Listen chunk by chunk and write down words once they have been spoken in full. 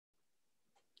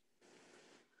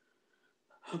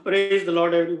Praise the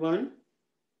Lord, everyone.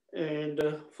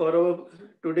 And for our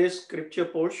today's scripture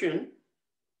portion,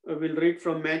 we'll read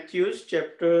from Matthew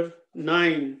chapter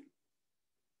 9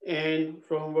 and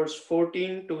from verse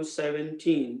 14 to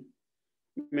 17.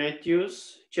 Matthew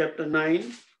chapter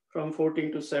 9 from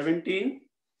 14 to 17.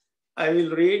 I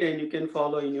will read and you can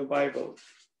follow in your Bible.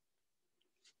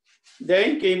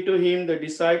 Then came to him the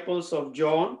disciples of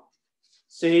John,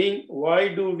 saying, Why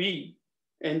do we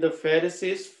and the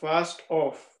Pharisees fast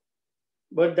off,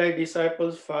 but thy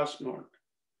disciples fast not?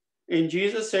 And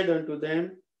Jesus said unto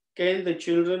them, Can the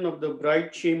children of the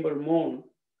bride chamber mourn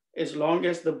as long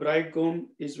as the bridegroom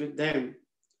is with them?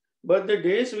 But the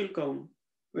days will come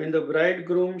when the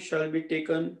bridegroom shall be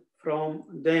taken from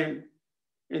them,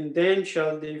 and then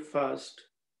shall they fast.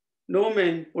 No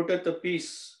man putteth a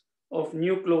piece of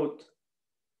new cloth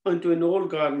unto an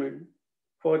old garment,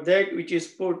 for that which is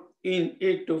put in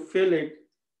it to fill it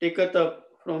taketh up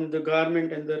from the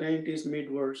garment, and the rent is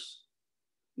made worse.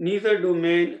 Neither do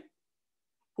men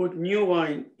put new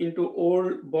wine into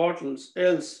old bottles,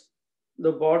 else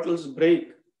the bottles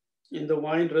break, and the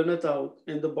wine runneth out,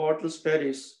 and the bottles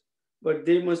perish. But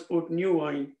they must put new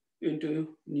wine into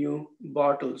new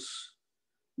bottles.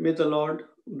 May the Lord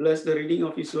bless the reading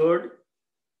of His word.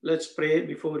 Let's pray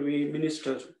before we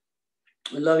minister.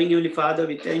 Loving Heavenly Father,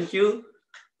 we thank you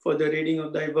for the reading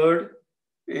of thy word,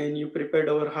 and you prepared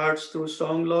our hearts through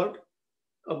song, Lord,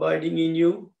 abiding in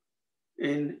you,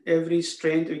 and every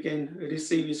strength we can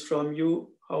receive is from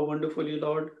you. How wonderfully,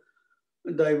 Lord,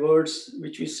 thy words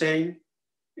which we sang,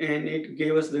 and it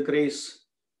gave us the grace.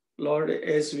 Lord,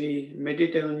 as we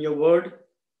meditate on your word,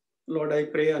 Lord, I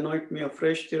pray, anoint me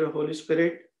afresh through your Holy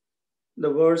Spirit. The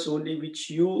words only which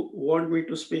you want me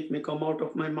to speak may come out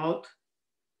of my mouth.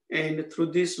 And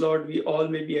through this, Lord, we all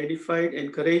may be edified,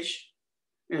 encouraged.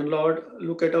 And Lord,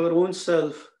 look at our own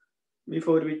self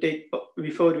before we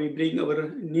bring our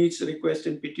needs, request,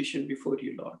 and petition before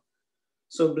you, Lord.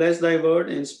 So bless thy word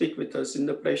and speak with us in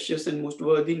the precious and most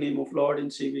worthy name of Lord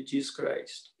and Savior Jesus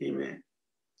Christ. Amen.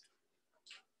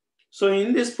 So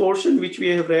in this portion which we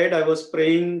have read, I was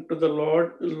praying to the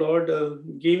Lord, Lord,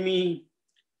 give me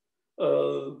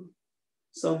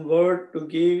some word to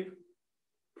give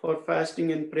for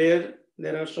fasting and prayer.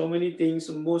 There are so many things.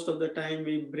 Most of the time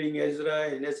we bring Ezra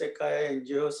and Hezekiah and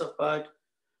Jehoshaphat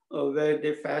where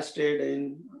they fasted,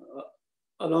 and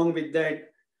along with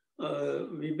that,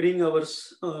 we bring our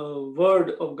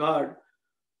word of God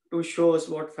to show us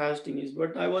what fasting is.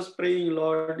 But I was praying,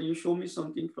 Lord, you show me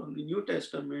something from the New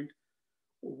Testament,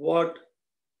 what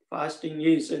fasting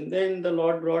is. And then the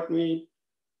Lord brought me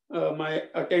my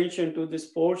attention to this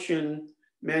portion,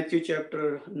 Matthew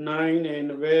chapter 9,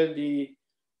 and where the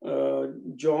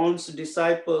John's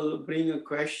disciple bring a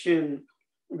question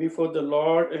before the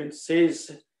Lord and says,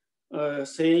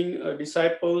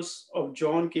 disciples of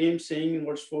John came saying in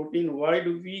verse 14, Why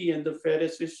do we and the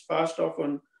Pharisees fast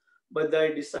often, but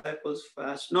thy disciples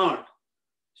fast not?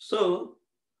 So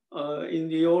in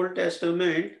the Old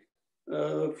Testament,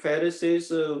 Pharisees,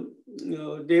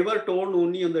 they were told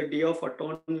only on the Day of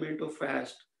Atonement to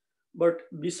fast. But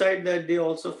beside that, they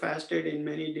also fasted in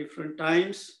many different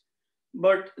times.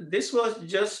 But this was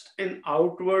just an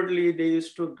outwardly, they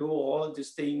used to do all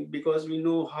this thing, because we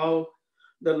know how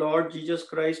the Lord Jesus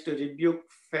Christ rebuked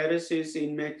Pharisees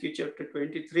in Matthew chapter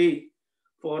 23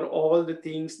 for all the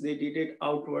things they did it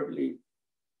outwardly.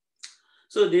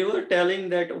 So they were telling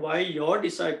that why your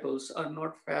disciples are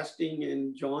not fasting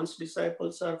and John's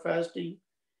disciples are fasting,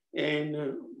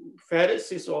 and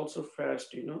Pharisees also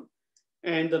fast,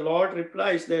 And the Lord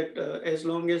replies that as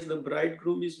long as the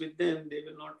bridegroom is with them, they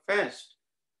will not fast.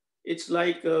 It's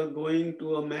like going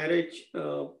to a marriage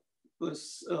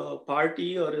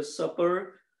party or a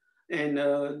supper, and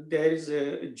there is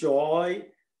a joy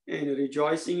and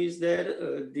rejoicing is there.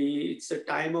 It's a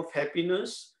time of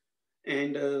happiness,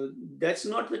 and that's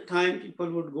not the time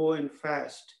people would go and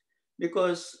fast,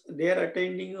 because they are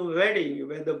attending a wedding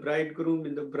where the bridegroom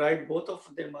and the bride, both of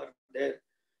them are there.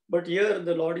 But here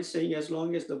the Lord is saying, as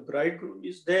long as the bridegroom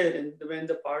is there and when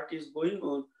the party is going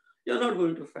on, you're not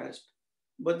going to fast.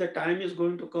 But the time is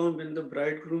going to come when the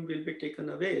bridegroom will be taken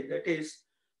away. That is,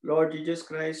 Lord Jesus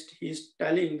Christ, he is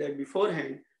telling that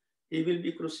beforehand, he will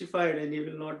be crucified and he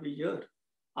will not be here.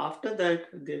 After that,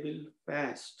 they will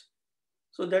fast.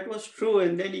 So that was true.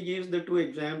 And then he gives the two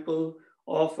example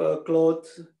of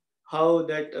clothes, how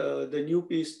that the new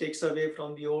piece takes away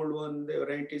from the old one, the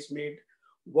rent is made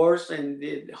worse, and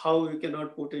how you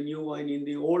cannot put a new wine in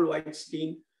the old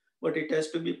wineskin, but it has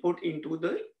to be put into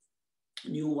the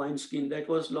new wineskin. That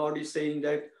was Lord is saying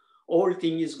that old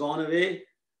thing is gone away,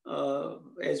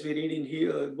 As we read in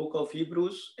here, book of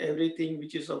Hebrews, everything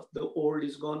which is of the old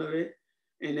is gone away,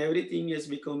 and everything has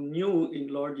become new in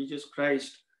Lord Jesus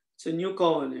Christ. It's a new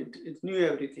covenant. It's new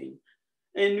everything.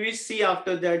 And we see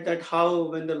after that that how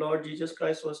when the Lord Jesus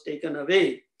Christ was taken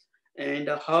away, and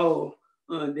how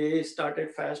they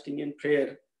started fasting and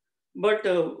prayer. But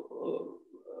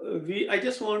I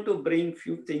just want to bring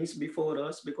few things before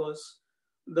us, because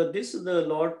the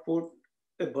Lord put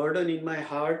a burden in my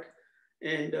heart,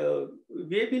 and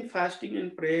we have been fasting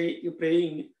and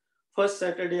praying first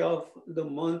Saturday of the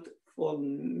month for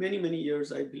many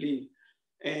years, I believe.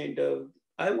 And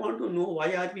I want to know,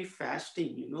 why are we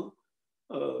fasting?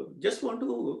 Just want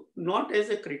to, not as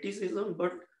a criticism,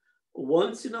 but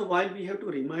once in a while we have to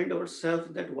remind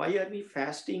ourselves that why are we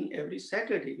fasting every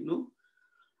Saturday?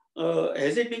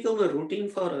 Has it become a routine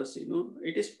for us?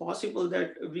 It is possible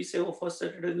that we say, oh, first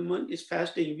Saturday of the month is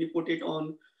fasting. We put it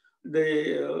on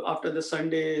the after the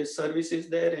Sunday service is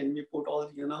there, and we put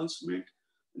all the announcement.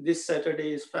 This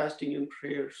Saturday is fasting and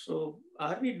prayer. So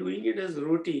are we doing it as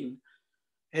routine?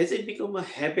 Has it become a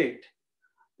habit?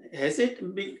 Has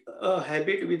it been a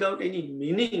habit without any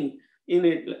meaning in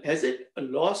it? Has it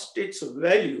lost its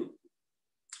value?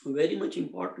 Very much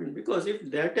important, because if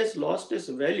that has lost its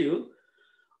value,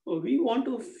 we want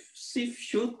to see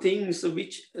few things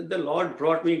which the Lord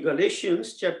brought me.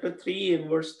 Galatians chapter 3 and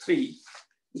verse 3.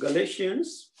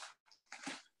 Galatians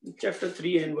chapter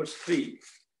 3 and verse 3.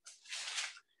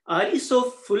 Are ye so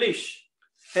foolish,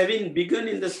 having begun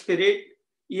in the spirit,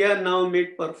 ye are now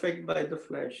made perfect by the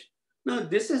flesh? Now,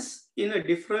 this is in a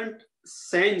different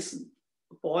sense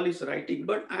Paul is writing,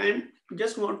 but I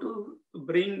just want to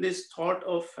bring this thought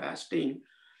of fasting.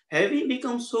 Have we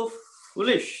become so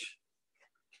foolish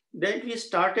that we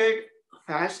started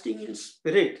fasting in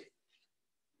spirit,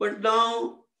 but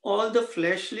now all the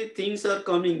fleshly things are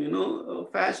coming?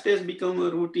 Fast has become a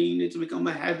routine, it's become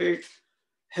a habit.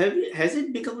 Has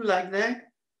it become like that?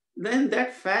 Then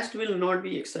that fast will not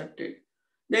be accepted.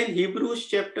 Then Hebrews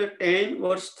chapter 10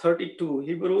 verse 32.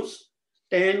 Hebrews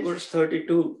 10 verse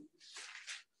 32.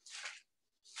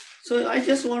 So I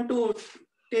just want to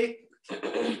take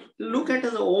look at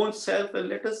our own self, and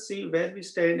let us see where we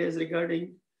stand as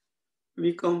regarding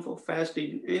we come for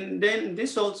fasting. And then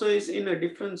this also is in a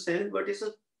different sense, but it's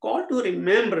a call to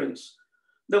remembrance.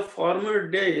 The former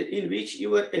day in which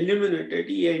you were illuminated,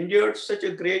 he endured such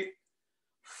a great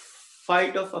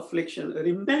fight of affliction.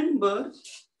 Remember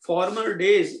former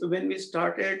days when we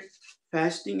started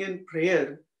fasting and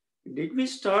prayer. Did we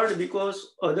start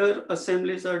because other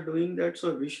assemblies are doing that,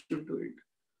 so we should do it?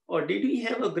 Or did we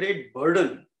have a great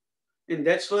burden, and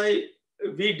that's why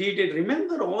we did it?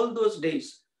 Remember all those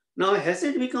days. Now, has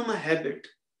it become a habit?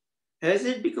 Has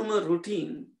it become a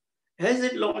routine? Has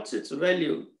it lost its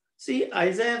value? See,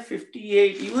 Isaiah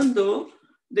 58, even though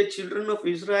the children of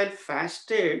Israel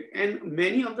fasted, and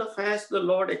many of the fasts the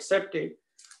Lord accepted,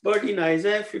 but in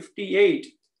Isaiah 58,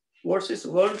 verses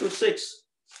 1 to 6,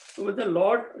 the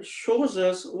Lord shows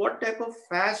us what type of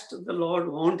fast the Lord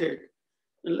wanted.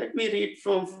 And let me read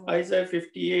from Isaiah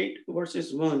 58,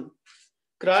 verses 1.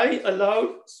 Cry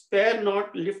aloud, spare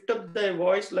not, lift up thy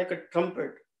voice like a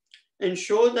trumpet, and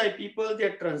show thy people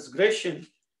their transgression,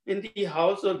 in the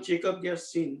house of Jacob their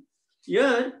sin.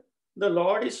 Here, the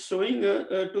Lord is showing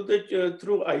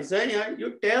through Isaiah,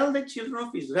 you tell the children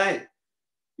of Israel,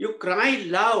 you cry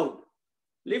loud,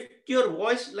 lift your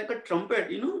voice like a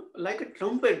trumpet, like a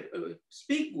trumpet,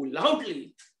 speak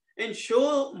loudly and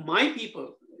show my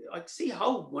people. See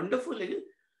how wonderful it is.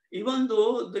 Even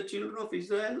though the children of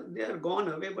Israel, they are gone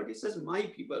away, but he says, my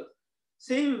people.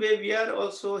 Same way we are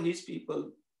also his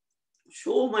people.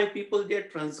 Show my people their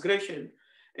transgression,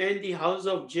 and the house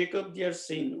of Jacob their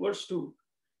sin. Verse 2.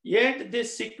 Yet they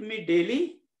seek me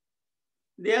daily.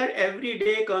 They are every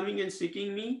day coming and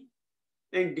seeking me,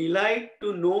 and delight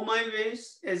to know my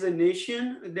ways, as a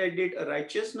nation that did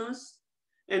righteousness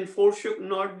and forsook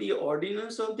not the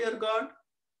ordinance of their God.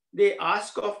 They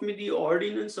ask of me the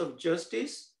ordinance of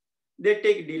justice. They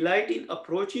take delight in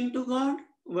approaching to God.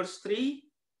 Verse 3.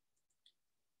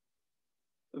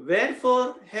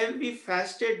 Wherefore have we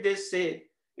fasted, they say,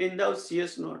 and thou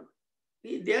seest not.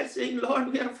 They are saying,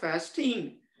 Lord, we are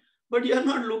fasting, but you are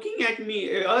not looking at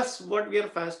me, us, what we are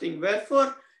fasting.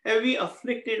 Wherefore have we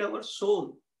afflicted our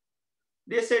soul?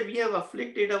 They said, we have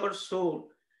afflicted our soul,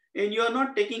 and you are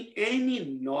not taking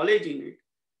any knowledge in it.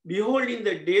 Behold, in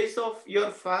the days of your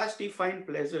fast, you find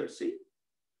pleasure. See,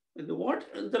 what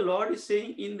the Lord is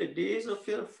saying, in the days of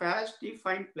your fast, you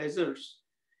find pleasures,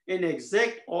 and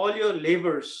exact all your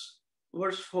labors.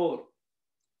 Verse 4.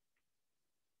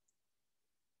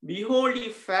 Behold, ye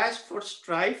fast for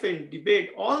strife and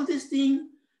debate. All these things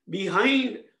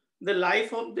behind The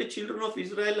life of the children of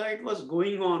Israelite was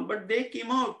going on, but they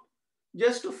came out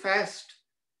just to fast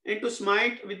and to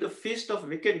smite with the fist of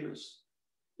wickedness.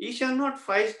 Ye shall not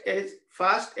fast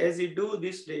as ye do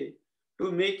this day,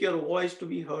 to make your voice to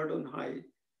be heard on high.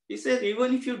 He said,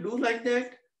 even if you do like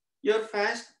that, your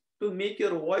fast to make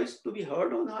your voice to be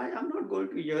heard on high, I'm not going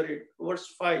to hear it. Verse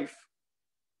 5.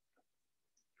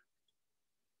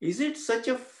 Is it such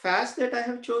a fast that I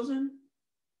have chosen?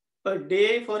 A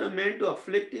day for a man to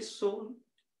afflict his soul?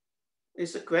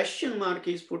 It's a question mark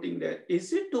he's putting there.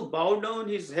 Is it to bow down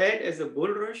his head as a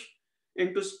bulrush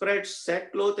and to spread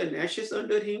sackcloth and ashes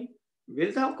under him?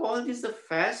 Wilt thou call this a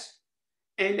fast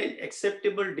and an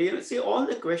acceptable day? See, all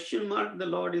the question mark the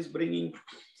Lord is bringing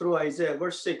through Isaiah.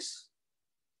 Verse 6.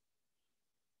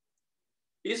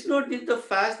 Is not this the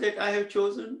fast that I have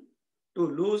chosen? To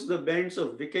loose the bands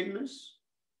of wickedness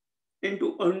and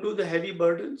to undo the heavy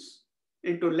burdens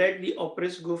and to let the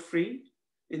oppressed go free,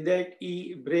 in that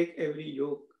ye break every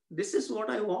yoke. This is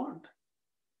what I want.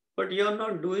 But you are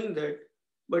not doing that.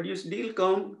 But you still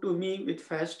come to me with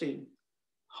fasting.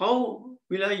 How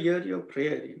will I hear your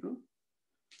prayer?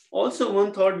 Also,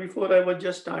 one thought before I was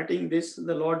just starting this,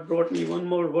 the Lord brought me one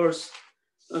more verse.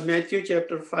 Matthew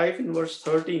chapter 5 and verse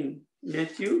 13.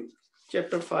 Matthew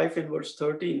chapter 5 and verse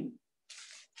 13.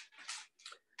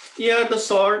 Ye are the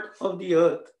salt of the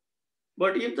earth.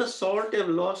 But if the salt have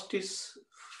lost its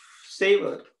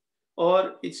savor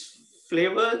or its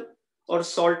flavor or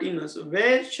saltiness,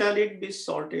 where shall it be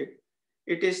salted?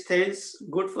 It is thence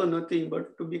good for nothing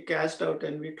but to be cast out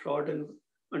and be trodden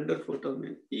underfoot of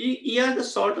men. Ye are the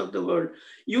salt of the world.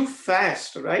 You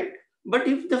fast, right? But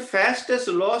if the fast has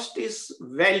lost its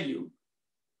value,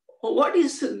 what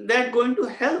is that going to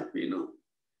help?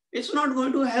 It's not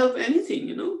going to help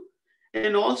anything.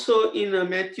 And also in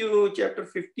Matthew chapter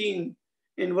 15,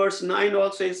 in verse 9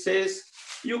 also it says,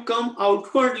 you come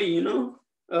outwardly,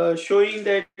 showing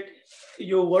that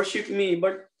you worship me,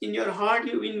 but in your heart,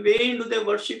 you in vain do they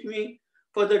worship me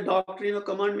for the doctrine or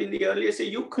commandment. The earlier say,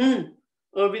 you come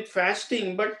with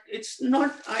fasting, but it's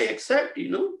not, I accept.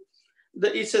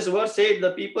 It says, verse 8,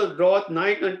 the people draweth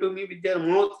nigh unto me with their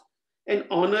mouth and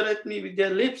honoreth me with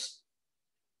their lips,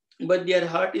 but their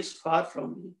heart is far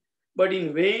from me. But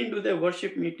in vain do they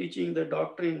worship me, teaching the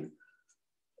doctrine.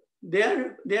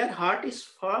 Their heart is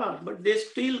far, but they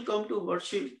still come to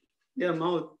worship their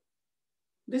mouth.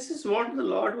 This is what the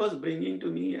Lord was bringing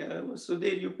to me.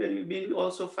 Sudhir, you've been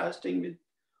also fasting with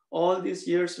all these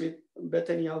years with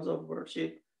Bethany House of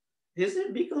Worship. Has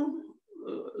it become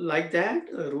like that,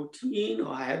 a routine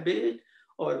or habit,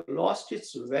 or lost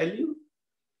its value?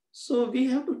 So we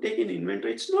have to take an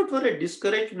inventory. It's not for a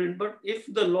discouragement, but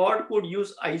if the Lord could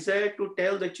use Isaiah to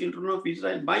tell the children of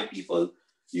Israel, my people,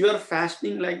 you are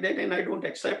fasting like that, and I don't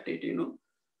accept it.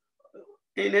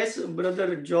 And as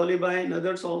Brother Jolibai and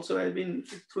others also have been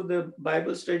through the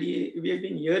Bible study, we have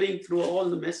been hearing through all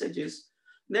the messages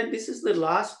that this is the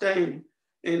last time.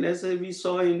 And as we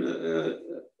saw in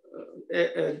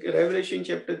Revelation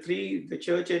chapter 3, the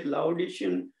church at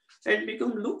Laodicean had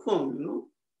become lukewarm.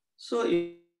 So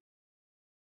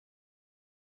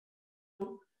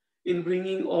in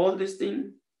bringing all this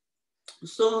thing,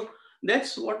 so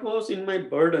that's what was in my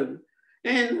burden.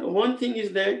 And one thing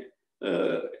is that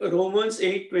Romans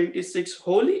 8:26,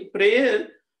 holy prayer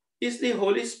is the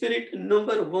Holy Spirit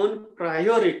number one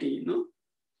priority.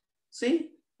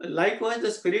 See, likewise the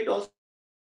Spirit also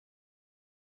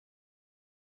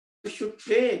should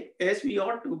pray as we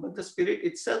ought to, but the Spirit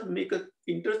itself make an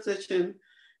intercession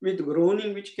with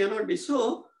groaning which cannot be.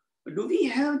 So do we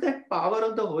have that power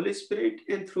of the Holy Spirit,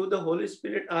 and through the Holy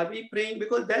Spirit are we praying?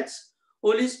 Because that's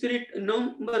Holy Spirit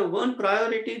number one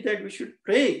priority, that we should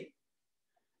pray.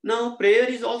 Now prayer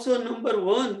is also number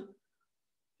one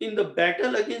in the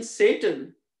battle against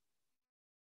Satan.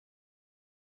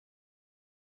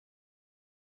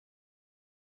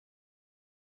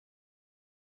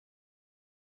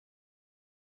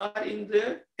 Are in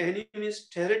the enemy's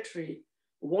territory.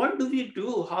 What do we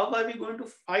do? How are we going to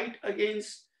fight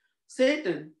against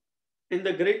Satan? And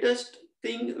the greatest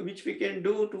thing which we can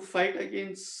do to fight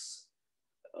against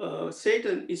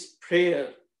Satan is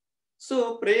prayer.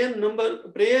 So prayer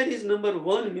is number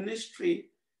one ministry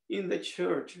in the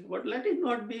church, but let it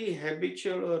not be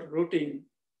habitual or routine.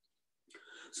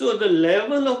 So the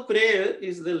level of prayer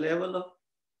is the level of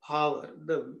power.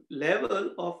 The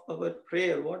level of our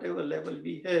prayer, whatever level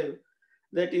we have,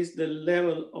 that is the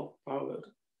level of power.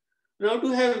 Now, to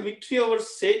have victory over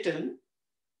Satan,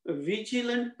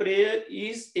 vigilant prayer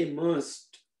is a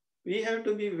must. We have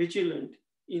to be vigilant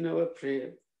in our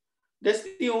prayer. That's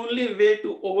the only way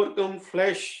to overcome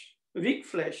flesh, weak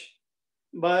flesh.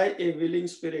 by a willing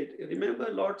spirit. Remember,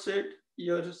 Lord said,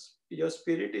 your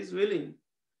spirit is willing,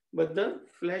 but the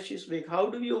flesh is weak. How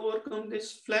do we overcome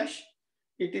this flesh?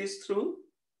 It is through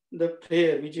the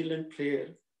prayer, vigilant prayer.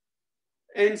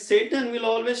 And Satan will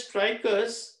always strike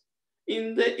us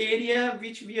in the area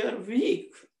which we are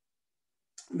weak,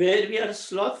 where we are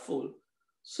slothful.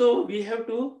 So we have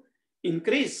to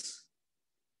increase.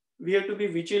 We have to be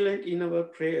vigilant in our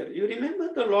prayer. You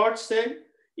remember the Lord said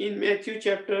in Matthew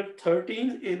chapter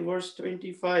 13 in verse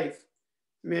 25.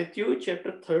 Matthew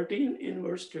chapter 13 in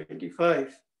verse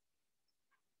 25.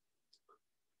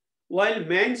 While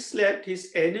man slept,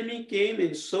 his enemy came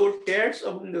and sowed tares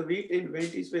among the wheat and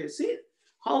went his way. See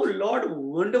how Lord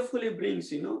wonderfully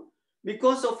brings,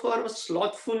 because of our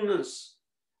slothfulness,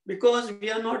 because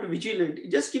we are not vigilant.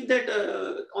 Just keep that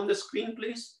on the screen,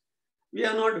 please. We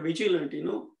are not vigilant,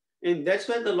 and that's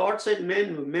why the Lord said,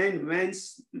 man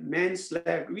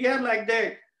slept. We are like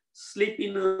that,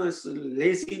 sleepiness,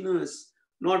 laziness,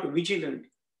 not vigilant.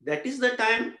 That is the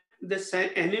time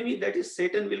the enemy, that is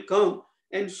Satan, will come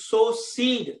and sow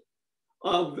seed,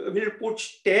 will put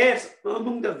tares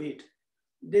among the wheat.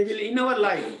 They will, in our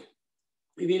life,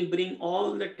 he will bring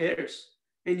all the tares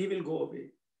and he will go away.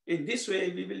 In this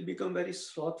way, we will become very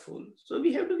slothful. So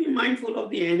we have to be mindful of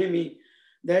the enemy,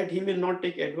 that he may not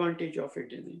take advantage of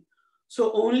it.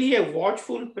 So only a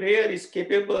watchful prayer is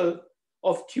capable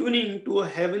of tuning to a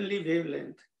heavenly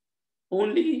wavelength.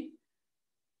 Only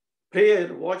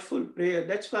prayer, watchful prayer.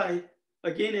 That's why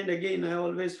again and again I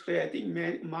always pray. I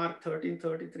think Mark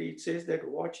 13:33, it says that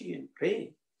watch ye and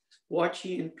pray. Watch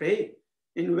ye and pray.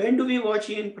 And when do we watch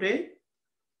ye and pray?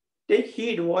 Take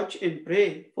heed, watch and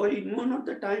pray, for you know not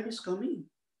the time is coming.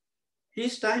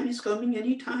 His time is coming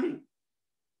anytime.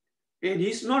 And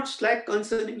he's not slack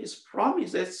concerning his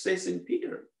promise, as says in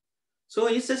Peter. So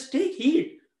he says, take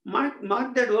heed. Mark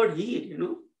that word heed,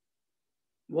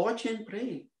 Watch and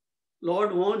pray.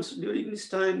 Lord wants during this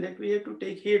time that we have to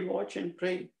take heed, watch and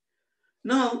pray.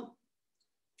 Now,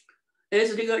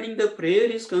 as regarding the prayer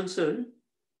is concerned,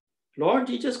 Lord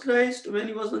Jesus Christ, when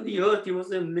he was on the earth, he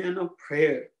was a man of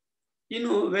prayer.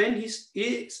 When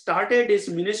he started his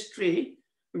ministry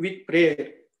with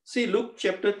prayer. See, Luke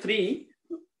chapter 3,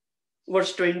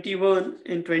 verse 21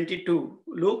 and 22.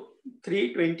 Luke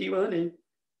 3, 21 and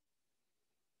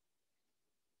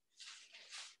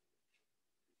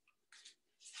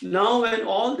now when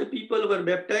all the people were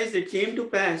baptized, it came to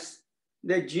pass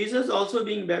that Jesus also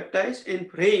being baptized and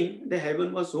praying, the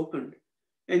heaven was opened.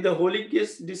 And the Holy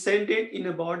Ghost descended in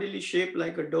a bodily shape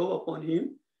like a dove upon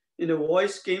him. And a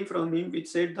voice came from him which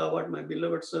said, Thou art my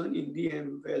beloved son, in thee I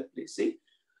am well pleased. See,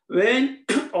 when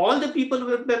all the people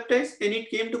were baptized, and it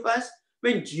came to pass,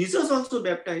 when Jesus also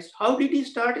baptized, how did he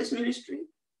start his ministry?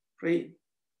 Praying.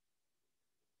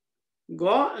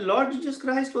 Lord Jesus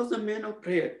Christ was a man of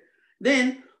prayer.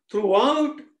 Then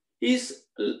throughout his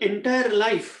entire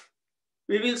life,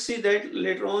 we will see that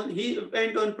later on, he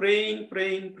went on praying.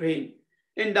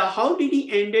 And how did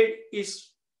he ended his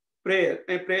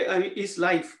his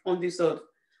life on this earth?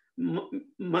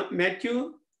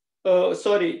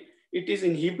 It is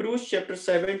in Hebrews chapter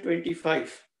 7,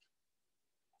 25.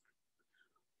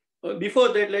 Before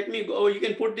that, let me go. You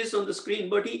can put this on the screen.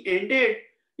 But he ended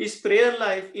his prayer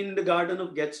life in the Garden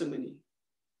of Gethsemane.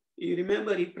 You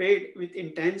remember, he prayed with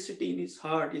intensity in his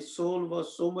heart. His soul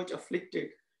was so much afflicted.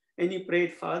 And he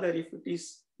prayed, Father, if it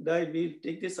is thy will,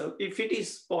 take this out. If it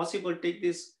is possible, take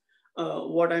this,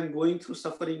 what I'm going through,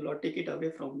 suffering, Lord, take it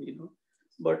away from me.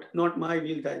 But not my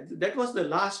will. That was the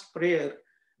last prayer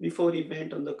before he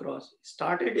went on the cross. He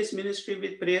started his ministry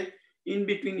with prayer. In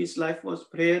between his life was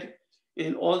prayer.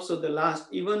 And also the last,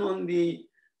 even on the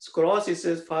cross, he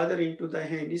says, Father, into thy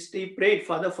hand. He prayed,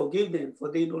 Father, forgive them,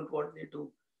 for they don't know what they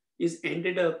do. He's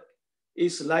ended up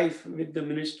his life with the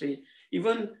ministry.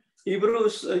 Even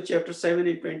Hebrews chapter 7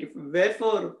 and 20.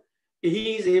 Wherefore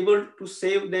he is able to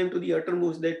save them to the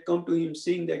uttermost that come to him,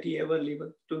 seeing that he ever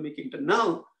liveth to make it.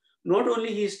 Now, not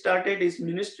only he started his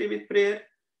ministry with prayer,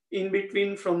 in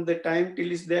between from the time till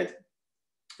his death,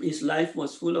 his life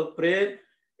was full of prayer.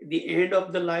 The end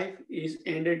of the life is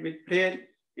ended with prayer.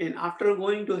 And after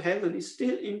going to heaven, he's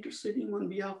still interceding on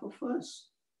behalf of us.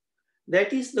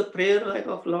 That is the prayer life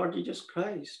of Lord Jesus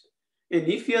Christ. And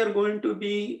if you are going to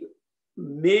be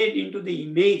made into the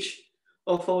image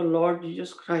of our Lord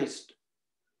Jesus Christ,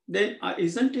 then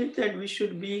isn't it that we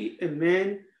should be a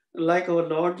man like our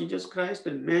Lord Jesus Christ,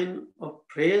 a man of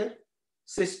prayer,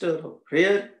 sister of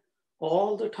prayer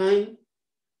all the time?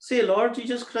 See, Lord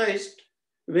Jesus Christ,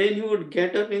 when he would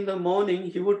get up in the morning,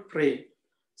 he would pray.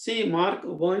 See, Mark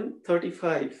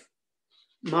 1:35.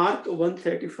 Mark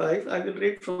 1:35, I will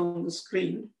read from the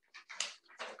screen.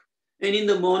 And in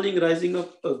the morning, rising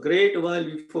up a great while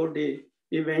before day,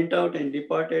 he went out and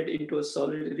departed into a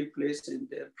solitary place and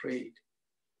there prayed.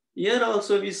 Here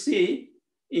also we see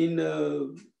in uh,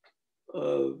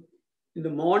 in the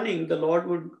morning, the Lord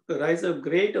would rise up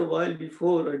great a while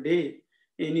before a day,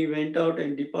 and he went out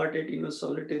and departed in a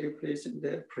solitary place and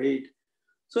there prayed.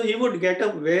 So he would get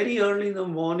up very early in the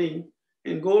morning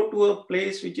and go to a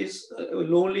place which is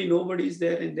lonely, nobody is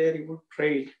there, and there he would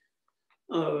pray.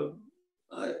 Uh,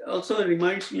 Also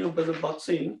reminds me of the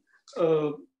boxing.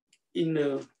 In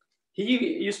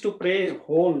He used to pray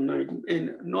whole night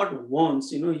and not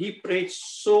once. He prayed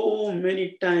so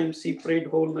many times. He prayed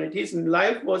whole night. His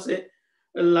life was a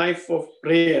life of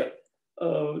prayer.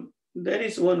 There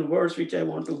is one verse which I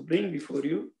want to bring before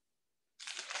you.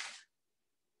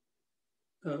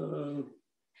 Uh,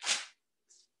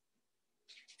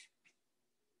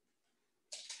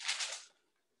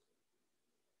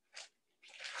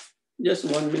 just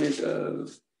 1 minute.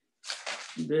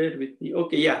 Bear with me.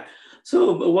 Okay, yeah.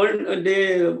 So one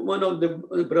day, one of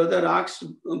the brother asked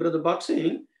Brother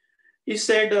Boxing. He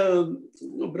said,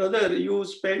 "Brother, you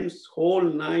spend whole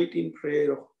night in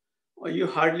prayer. You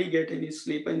hardly get any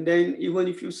sleep, and then even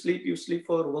if you sleep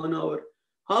for 1 hour.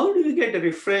 How do you get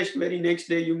refreshed? Very next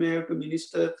day, you may have to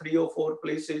minister 3 or 4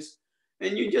 places,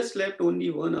 and you just slept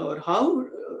only 1 hour. How,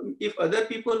 if other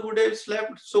people would have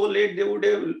slept so late, they would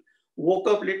have woke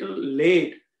up little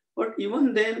late. But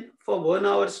even then, for 1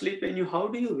 hour sleep, and how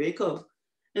do you wake up?"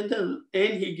 And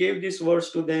he gave this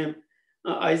verse to them,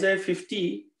 Isaiah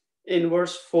 50 in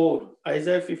verse 4.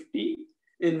 Isaiah 50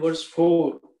 in verse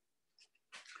 4.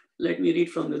 Let me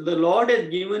read from this. The Lord has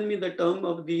given me the tongue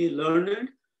of the learned,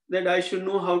 that I should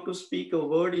know how to speak a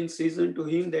word in season to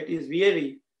him that is weary.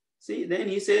 See, then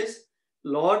he says,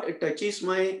 Lord touches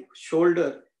my shoulder.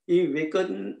 He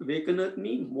wakeneth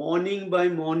me morning by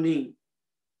morning.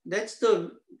 That's the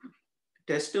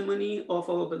testimony of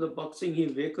the boxing. He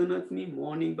wakeneth me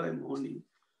morning by morning.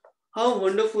 How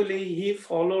wonderfully he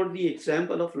followed the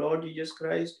example of Lord Jesus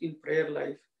Christ in prayer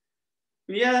life.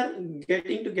 We are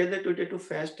getting together today to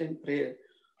fast and prayer.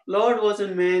 Lord was a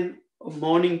man of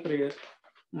morning prayer.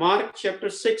 Mark chapter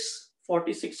 6,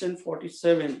 46 and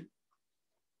 47.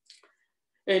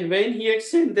 And when he had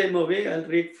sent them away, I'll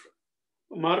read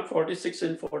Mark 46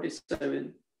 and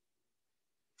 47.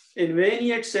 And when he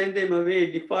had sent them away,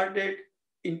 he departed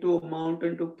into a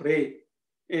mountain to pray.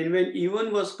 And when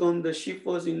even was come, the ship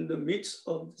was in the midst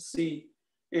of the sea,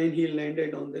 and he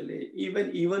landed on the lake.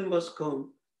 Even was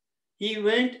come. He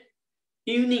went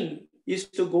evening,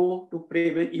 used to go to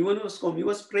pray. When even was come, he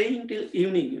was praying till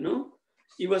evening,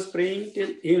 He was praying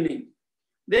till evening.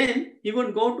 Then he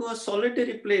would go to a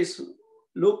solitary place,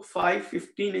 Luke 5,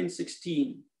 15 and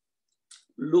 16.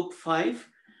 Luke 5,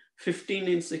 15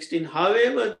 and 16.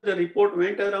 However, the report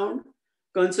went around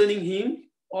concerning him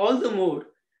all the more,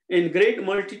 and great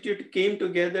multitude came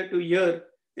together to hear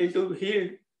and to heal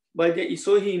by the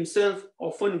so he himself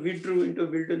often withdrew into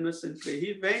wilderness and prayed.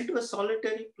 He went to a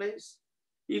solitary place.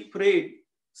 He prayed.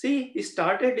 See, he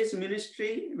started his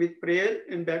ministry with prayer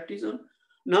and baptism.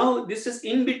 Now this is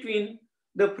in between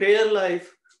the prayer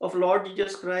life of Lord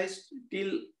Jesus Christ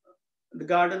till the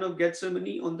Garden of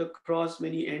Gethsemane on the cross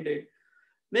when he ended.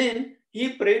 Then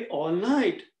he prayed all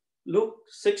night. Luke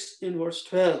 6 in verse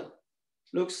 12.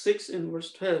 Luke 6 in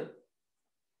verse 12.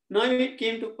 Now it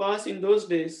came to pass in those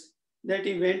days that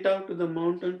he went out to the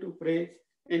mountain to pray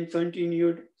and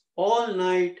continued all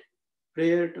night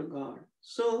prayer to God.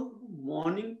 So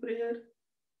morning prayer,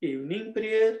 evening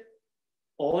prayer,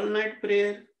 all night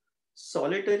prayer,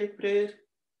 solitary prayer.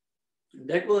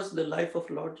 That was the life of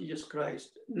Lord Jesus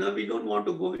Christ. Now we don't want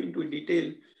to go into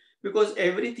detail because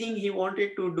everything he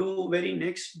wanted to do very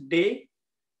next day,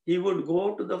 he would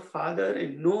go to the Father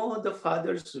and know the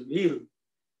Father's will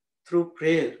through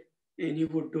prayer, and he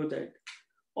would do that.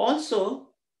 Also,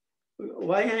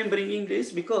 why I am bringing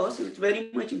this? Because it's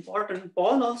very much important.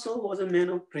 Paul also was a man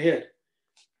of prayer.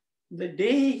 The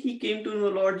day he came to know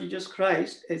Lord Jesus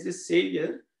Christ as his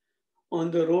Savior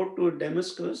on the road to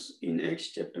Damascus in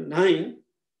Acts chapter 9,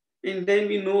 and then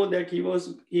we know that he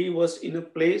was in a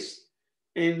place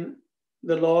and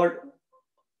the Lord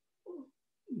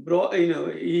brought,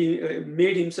 he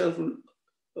made himself,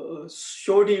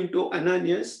 showed him to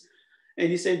Ananias, and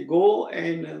he said, go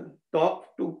and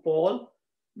talk to Paul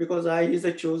because he's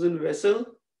a chosen vessel.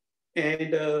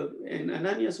 And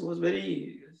Ananias was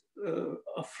very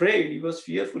afraid. He was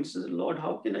fearful. He says, Lord,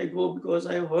 how can I go? Because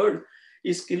I heard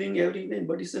he's killing everything.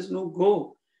 But he says, no,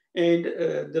 go. And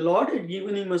the Lord had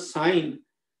given him a sign.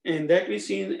 And that we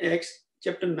see in Acts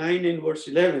chapter 9 and verse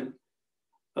 11.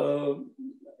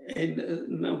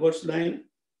 Verse 9.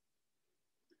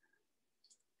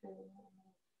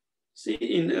 See,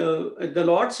 the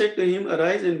Lord said to him,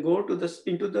 arise and go into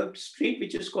the street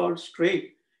which is called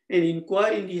Straight, and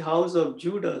inquire in the house of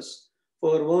Judas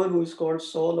for one who is called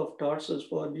Saul of Tarsus,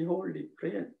 for behold, he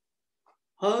prayed.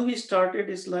 How he started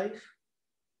his life?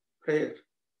 Prayer.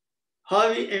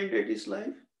 How he ended his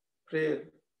life? Prayer.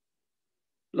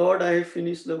 Lord, I have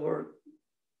finished the work,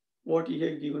 what he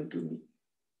had given to me.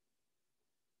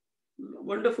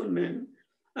 Wonderful man.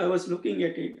 I was looking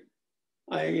at it.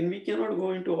 And we cannot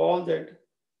go into all that.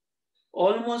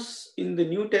 Almost in the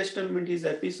New Testament, his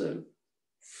epistle,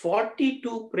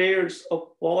 42 prayers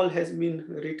of Paul has been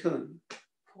written.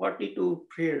 42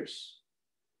 prayers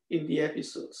in the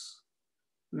epistles.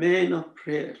 Man of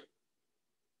prayer.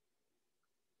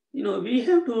 You know, we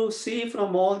have to see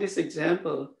from all this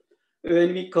example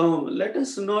when we come, let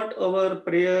us not our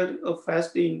prayer of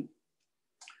fasting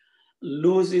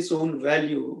lose its own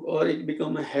value or it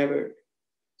become a habit.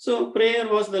 So prayer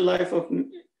was the life of me.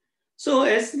 So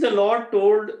as the Lord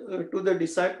told to the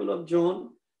disciple of John,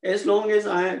 as long as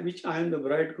I am the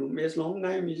bridegroom, as long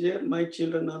as I am here, my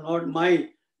children are not, my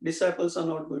disciples are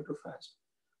not going to fast.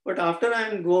 But after I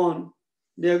am gone,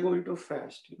 they are going to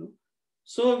fast. You know.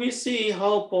 So we see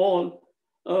how Paul,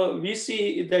 we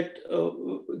see that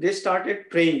they started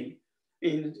praying.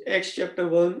 In Acts chapter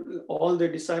 1, all the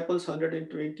disciples,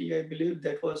 120, I believe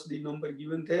that was the number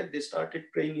given there, they started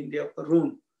praying in the upper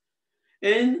room.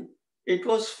 And it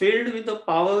was filled with the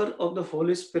power of the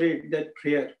Holy Spirit, that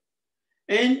prayer.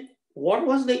 And what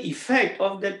was the effect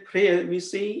of that prayer? We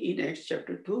see in Acts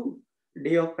chapter 2,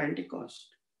 day of Pentecost.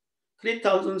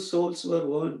 3,000 souls were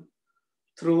won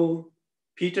through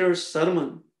Peter's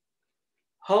sermon.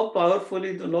 How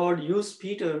powerfully the Lord used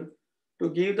Peter to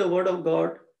give the word of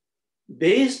God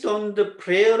based on the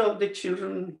prayer of the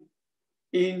children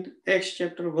in Acts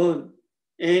chapter 1.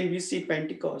 And we see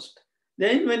Pentecost.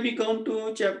 Then when we come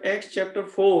to Acts chapter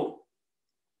 4,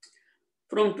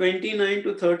 from 29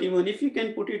 to 31, if you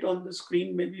can put it on the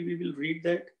screen, maybe we will read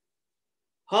that.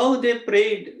 How they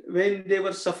prayed when they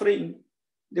were suffering,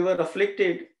 they were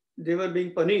afflicted, they were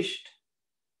being punished,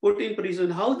 put in prison,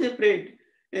 how they prayed.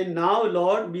 And now,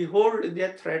 Lord, behold, they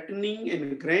are threatening,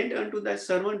 and grant unto thy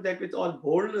servant that with all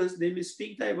boldness they may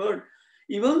speak thy word.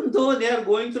 Even though they are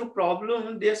going through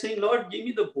problems, they are saying, Lord, give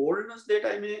me the boldness that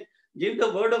I may give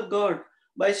the word of God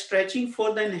by stretching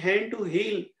forth thine hand to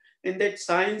heal, and that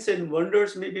signs and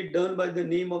wonders may be done by the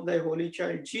name of thy holy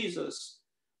child Jesus.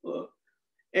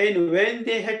 And when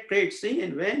they had prayed, see,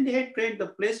 and when they had prayed, the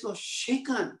place was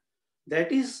shaken.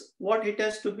 That is what it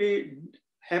has to be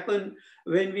happen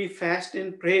when we fast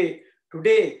and pray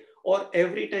today or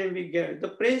every time we get. The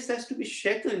place has to be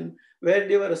shaken where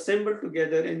they were assembled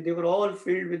together and they were all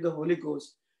filled with the Holy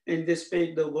Ghost and they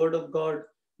spake the word of God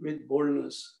with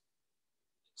boldness.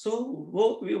 So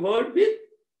word with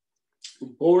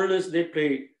boldness they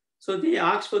prayed. So they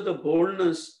asked for the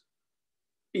boldness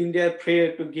in their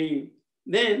prayer to give.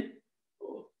 Then,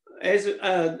 as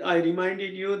I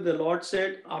reminded you, the Lord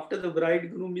said, after the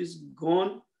bridegroom is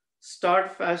gone,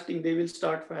 start fasting. They will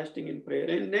start fasting in prayer.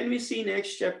 And then we see in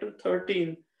Acts chapter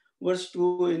 13, verse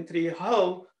 2 and 3,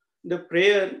 how the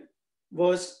prayer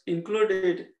was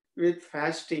included with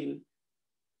fasting.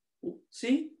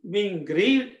 See, being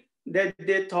grieved that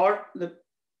they thought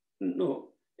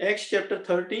Acts chapter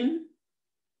 13,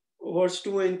 verse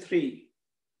 2 and 3.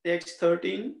 Acts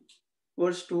 13,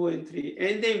 verse 2 and 3.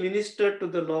 And they ministered to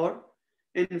the Lord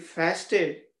and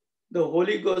fasted. The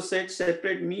Holy Ghost said,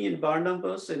 separate me and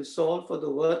Barnabas and Saul for the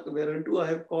work whereunto I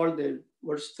have called them.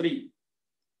 Verse 3.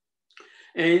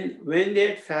 And when they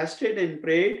had fasted and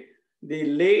prayed, they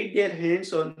laid their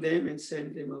hands on them and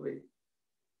sent them away.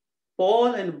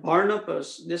 Paul and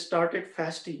Barnabas, they started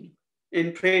fasting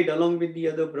and prayed along with the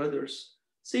other brothers.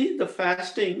 See, the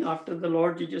fasting after the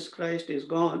Lord Jesus Christ is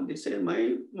gone, they said,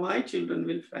 my children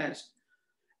will fast.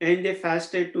 And they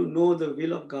fasted to know the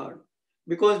will of God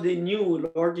because they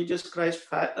knew Lord Jesus Christ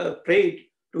prayed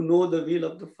to know the will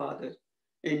of the Father.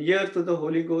 And here through the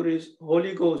Holy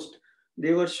Ghost,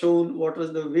 they were shown what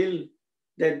was the will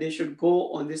that they should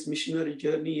go on this missionary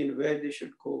journey and where they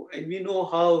should go. And we know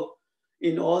how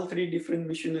in all three different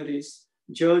missionaries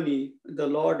journey, the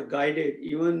Lord guided.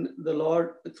 Even the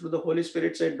Lord through the Holy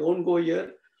Spirit said, don't go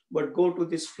here, but go to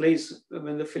this place.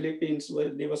 When the Philippines, where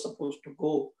they were supposed to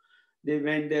go, they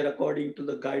went there according to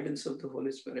the guidance of the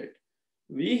Holy Spirit.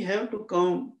 We have to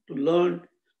come to learn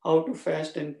how to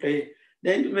fast and pray.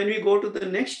 Then when we go to the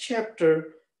next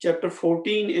chapter, chapter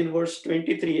 14 and verse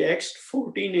 23, Acts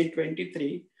 14 and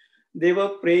 23, they were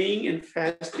praying and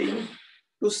fasting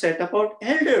to set apart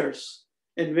elders.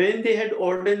 And when they had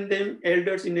ordained them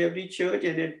elders in every church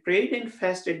and had prayed and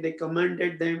fasted, they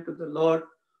commended them to the Lord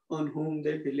on whom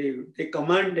they believed. They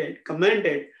commended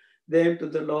them to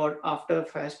the Lord after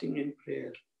fasting and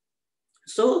prayer.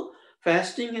 So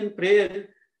fasting and prayer,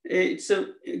 it's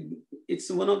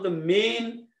one of the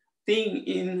main thing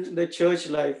in the church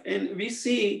life, and we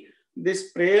see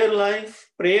this prayer life,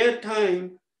 prayer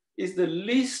time is the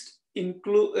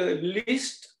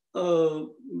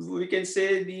we can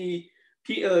say the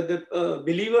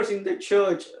believers in the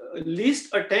church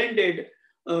least attended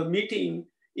meeting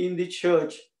in the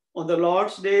church. On the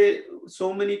Lord's Day,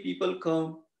 so many people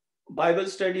come. Bible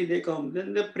study, they come.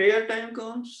 Then the prayer time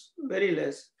comes, very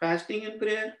less. Fasting and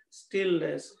prayer, still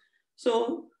less.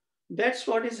 So that's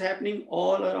what is happening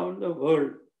all around the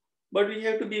world. But we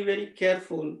have to be very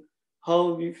careful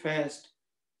how we fast.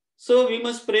 So we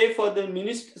must pray for the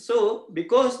ministry. So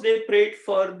because they prayed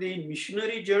for the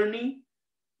missionary journey,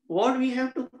 what we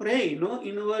have to pray, in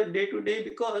our day to day,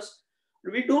 because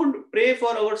we don't pray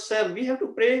for ourselves. We have to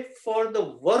pray for the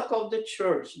work of the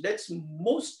church. That's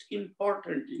most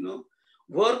important,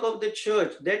 work of the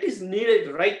church that is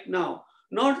needed right now.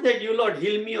 Not that you, Lord,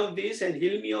 heal me of this and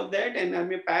heal me of that, and I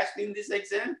may pass in this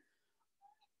exam.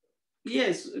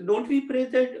 Yes, don't we pray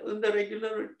that on the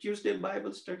regular Tuesday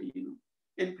Bible study,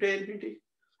 and prayer meeting?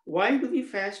 Why do we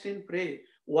fast and pray?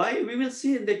 Why? We will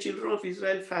see the children of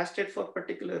Israel fasted for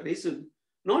particular reason,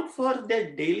 not for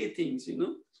their daily things,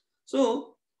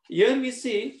 So here we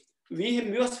see we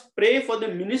must pray for the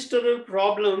ministerial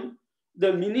problem.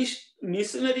 The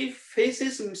missionary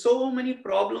faces so many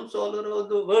problems all around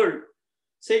the world.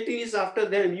 Satan is after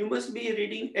them. You must be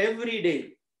reading every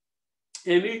day.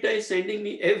 Emilta is sending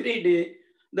me every day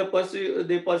the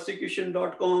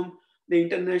persecution.com, the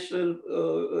international,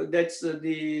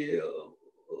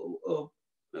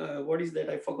 what is that?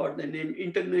 I forgot the name,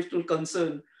 international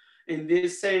concern. And they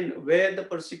send where the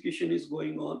persecution is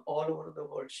going on all over the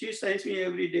world. She sends me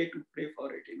every day to pray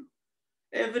for it,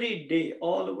 Every day,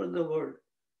 all over the world,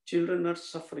 children are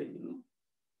suffering,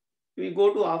 We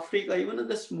go to Africa, even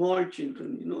the small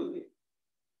children,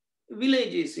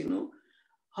 villages,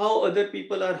 how other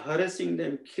people are harassing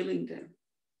them, killing them.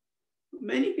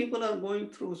 Many people are going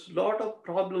through a lot of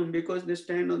problem because they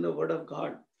stand on the word of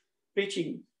God,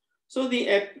 preaching. So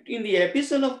in the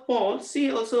epistle of Paul,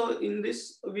 see also in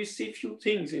this, we see few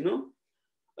things, in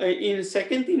 2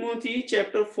 Timothy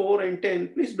chapter 4 and 10,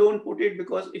 please don't put it,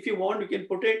 because if you want, you can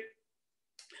put it,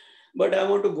 but I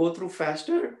want to go through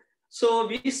faster. So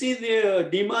we see the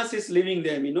Demas is leaving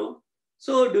them,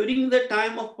 So during the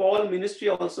time of Paul ministry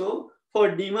also,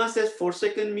 for Demas has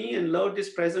forsaken me and loved this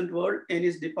present world and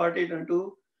is departed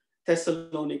unto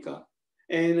Thessalonica,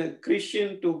 and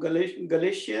Christian to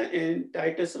Galatia, and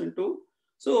Titus unto.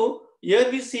 So here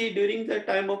we see during the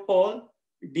time of Paul,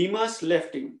 Demas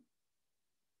left him.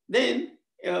 Then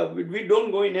we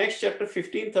don't go in Acts chapter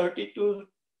 15, 30 to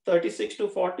 36 to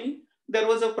 40. There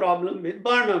was a problem with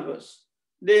Barnabas.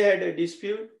 They had a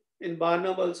dispute, and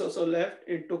Barnabas also left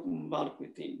and took Mark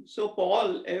with him. So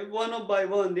Paul, one by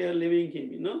one, they are leaving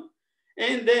him,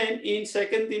 And then in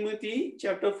 2 Timothy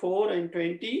chapter 4 and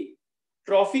 20,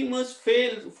 Trophimus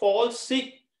falls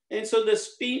sick. And so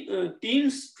the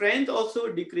team's strength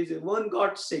also decreases. One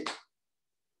got sick.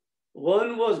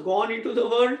 One was gone into the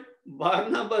world.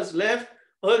 Barnabas left.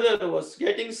 Other was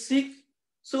getting sick.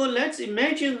 So let's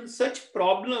imagine such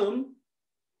problem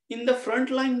in the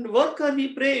frontline worker.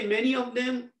 We pray. Many of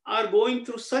them are going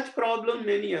through such problem.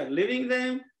 Many are living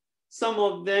them. Some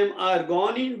of them are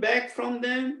gone in back from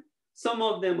them. Some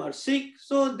of them are sick.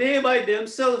 So they by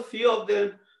themselves, few of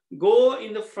them go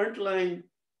in the front line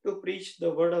to preach the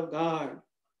word of God.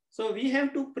 So we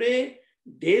have to pray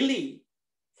daily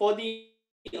for the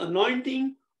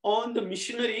anointing on the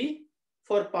missionary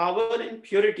for power and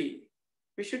purity.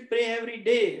 We should pray every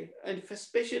day, and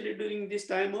especially during this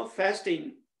time of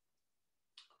fasting.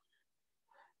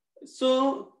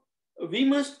 So we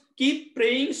must keep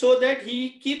praying so that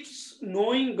he keeps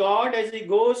knowing God as he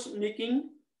goes, making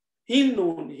him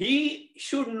known. He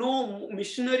should know,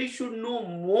 missionary should know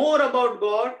more about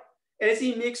God as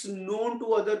he makes known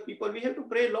to other people. We have to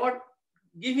pray, Lord,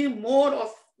 give him more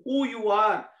of who you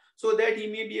are, so that he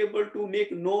may be able to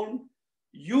make known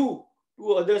you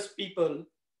to others people.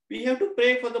 We have to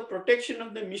pray for the protection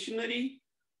of the missionary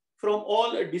from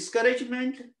all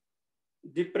discouragement,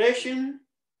 depression,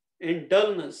 and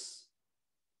dullness.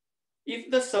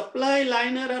 If the supply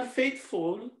liner are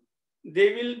faithful,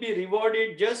 they will be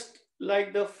rewarded just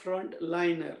like the front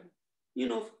liner.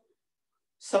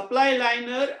 Supply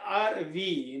liner are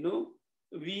we,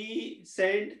 we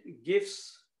send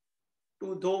gifts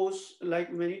to those,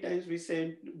 like many times we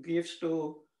send gifts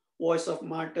to Voice of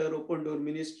Martyr, Open Door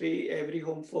Ministry, Every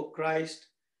Home for Christ,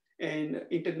 and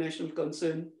International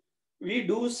Concern. we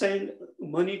do send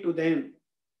money to them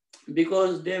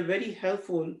because they're very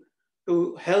helpful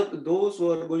to help those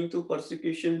who are going through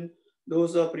persecution,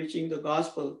 those who are preaching the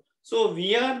gospel. So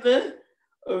we are the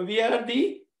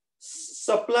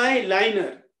supply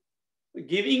liner,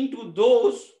 giving to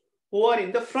those who are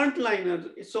in the front liner.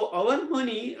 So our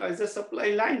money as a supply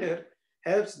liner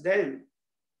helps them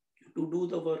to do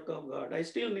the work of God. I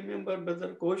still remember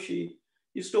Brother Koshi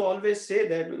used to always say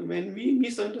that when we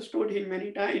misunderstood him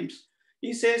many times.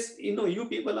 He says, you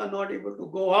people are not able to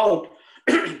go out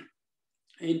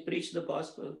and preach the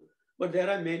gospel, but there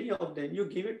are many of them. You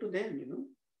give it to them.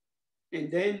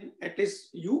 And then at least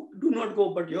you do not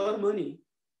go, but your money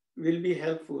will be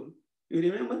helpful. You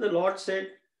remember the Lord said,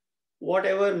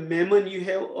 whatever mammon you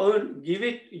have earned, give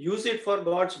it, use it for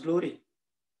God's glory.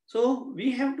 So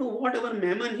we have to, whatever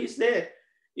mammon is there,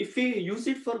 if we use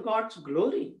it for God's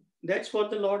glory, that's what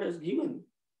the Lord has given.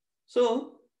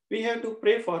 So we have to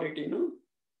pray for it.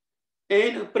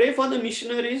 And pray for the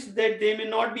missionaries that they may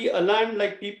not be alarmed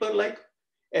like people like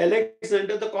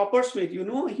Alexander the coppersmith.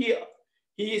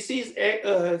 He sees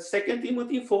 2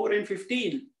 Timothy 4 and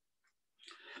 15.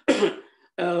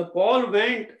 Paul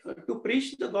went to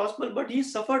preach the gospel, but he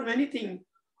suffered many things,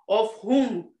 of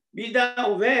whom be thou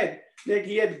aware that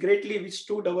he had greatly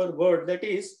withstood our word. That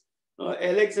is,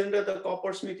 Alexander the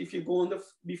coppersmith. If you go on the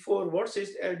before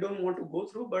verses, I don't want to go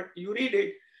through, but you read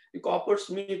it. The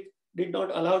coppersmith did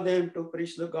not allow them to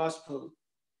preach the gospel.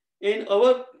 And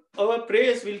our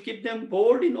prayers will keep them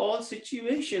bold in all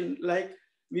situations. Like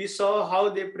we saw how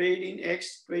they prayed in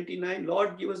Acts 29,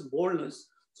 Lord, give us boldness.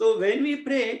 So when we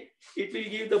pray, it will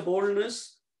give the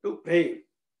boldness to pray.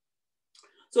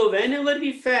 So whenever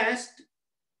we fast,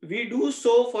 we do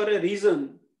so for a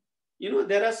reason.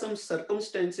 There are some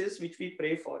circumstances which we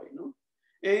pray for,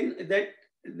 and that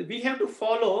we have to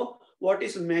follow what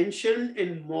is mentioned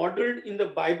and modeled in the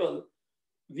Bible.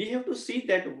 We have to see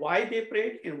that why they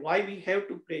prayed and why we have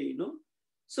to pray.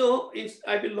 So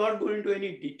I will not go into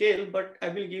any detail, but I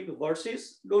will give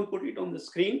verses. Don't put it on the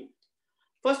screen.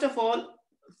 First of all,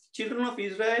 children of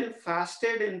Israel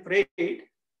fasted and prayed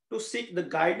to seek the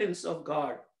guidance of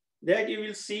God. That you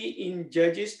will see in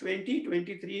Judges 20,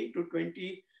 23 to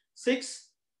 26,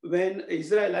 when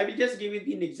Israel, I will just give you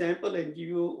an example and give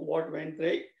you what went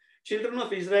right. Children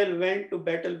of Israel went to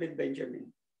battle with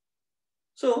Benjamin.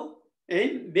 So,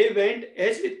 and they went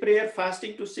as with prayer,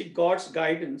 fasting to seek God's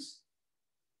guidance.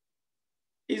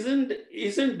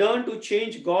 Isn't done to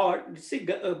change God. See,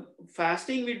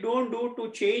 fasting we don't do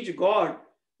to change God,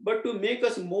 but to make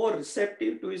us more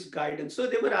receptive to his guidance. So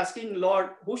they were asking,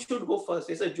 Lord, who should go first?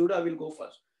 They said, Judah will go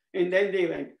first. And then they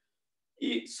went.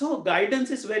 So guidance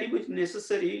is very much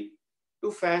necessary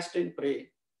to fast and pray.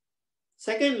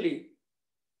 Secondly,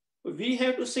 we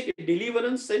have to seek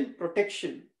deliverance and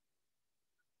protection.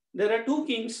 There are two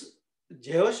kings,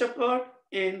 Jehoshaphat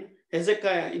and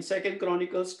Hezekiah, in 2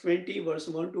 Chronicles 20, verse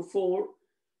 1 to 4.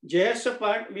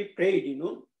 Jehoshaphat, we prayed,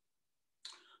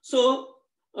 So,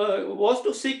 was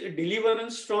to seek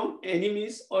deliverance from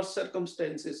enemies or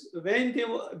circumstances. When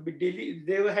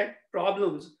they had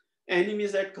problems,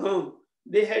 enemies had come,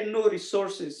 they had no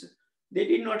resources. They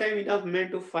did not have enough men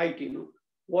to fight,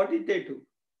 What did they do?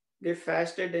 They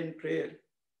fasted and prayed.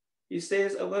 He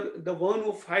says, the one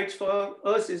who fights for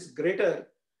us is greater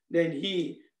than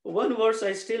he. One verse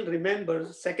I still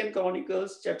remember, 2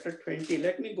 Chronicles chapter 20.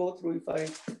 Let me go through if I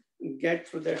get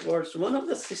through that verse. One of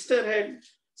the sister had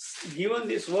given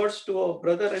this verse to a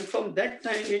brother, and from that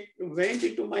time it went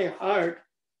into my heart.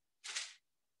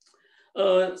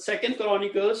 2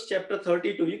 Chronicles chapter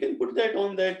 32. You can put that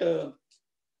on that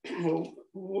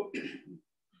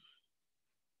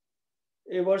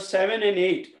verse 7 and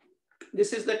 8.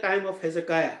 This is the time of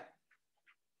Hezekiah.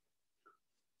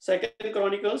 2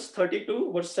 Chronicles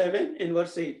 32, verse 7 and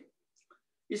verse 8.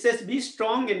 It says, be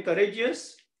strong and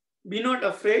courageous, be not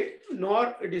afraid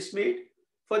nor dismayed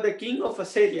for the king of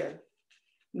Assyria,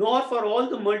 nor for all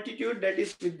the multitude that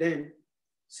is with them.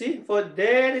 See, for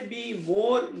there be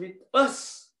more with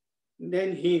us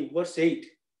than him. Verse 8.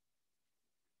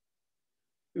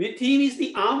 With him is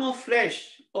the arm of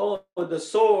flesh, or the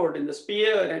sword and the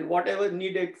spear and whatever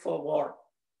needed for war.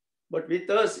 But with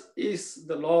us is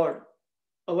the Lord,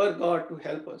 our God, to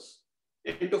help us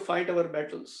and to fight our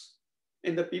battles.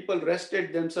 And the people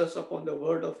rested themselves upon the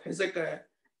word of Hezekiah,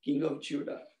 king of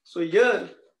Judah. So here,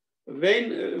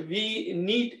 when we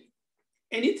need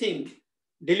anything,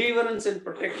 deliverance and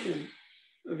protection,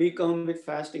 we come with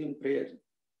fasting and prayer.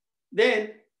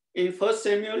 Then in 1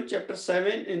 Samuel chapter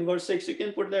 7 and verse 6, you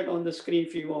can put that on the screen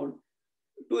if you want.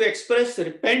 To express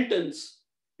repentance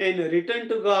and return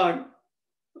to God,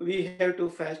 we have to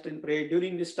fast and pray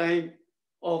during this time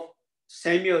of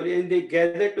Samuel, and they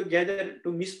gathered together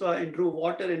to Mizpah and drew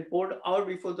water and poured out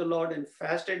before the Lord and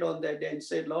fasted on that day and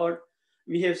said, Lord,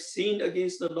 we have sinned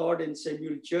against the Lord. And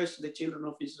Samuel judged the children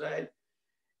of Israel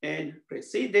and pray.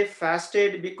 See, they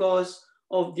fasted because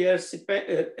of their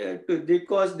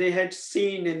because they had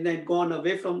sinned and had gone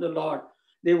away from the Lord.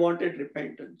 They wanted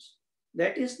repentance.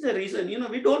 That is the reason.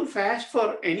 We don't fast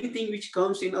for anything which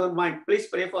comes in our mind. Please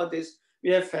pray for this.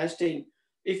 We are fasting.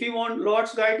 If you want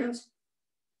Lord's guidance,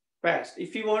 fast.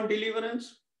 If you want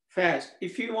deliverance, fast.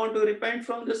 If you want to repent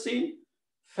from the sin,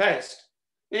 fast.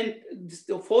 And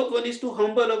the fourth one is to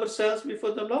humble ourselves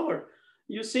before the Lord.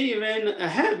 You see, when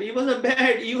Ahab, he was a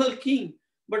bad, evil king,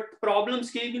 but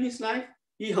problems came in his life,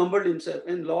 he humbled himself.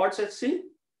 And Lord said, see,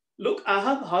 look,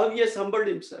 Ahab, how he has humbled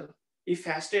himself. He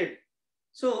fasted.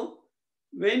 So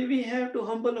when we have to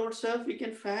humble ourselves, we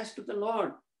can fast to the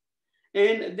Lord.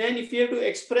 And then if you have to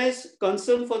express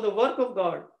concern for the work of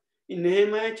God, in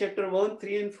Nehemiah chapter 1,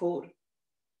 3 and 4,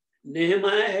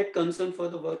 Nehemiah had concern for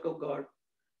the work of God.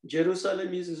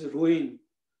 Jerusalem is ruined.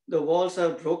 The walls are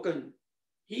broken.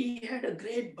 He had a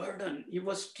great burden.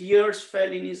 Tears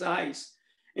fell in his eyes.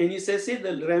 And he says, see,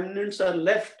 the remnants are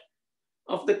left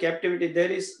of the captivity.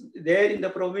 There in the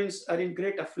province are in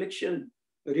great affliction,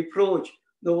 reproach.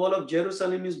 The wall of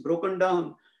Jerusalem is broken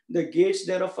down. The gates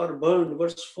thereof are burned.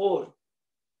 Verse 4.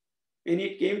 And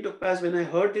it came to pass when I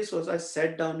heard this I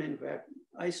sat down and wept.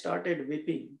 I started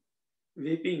weeping,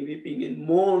 and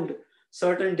mourned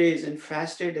certain days and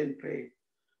fasted and prayed.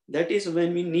 That is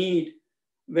when we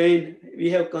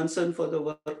have concern for the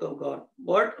work of God.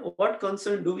 What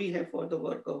concern do we have for the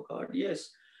work of God? Yes,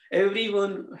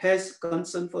 everyone has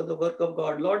concern for the work of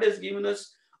God. Lord has given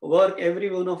us work,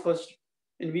 every one of us,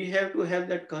 and we have to have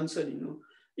that concern.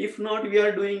 If not, we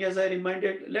are doing, as I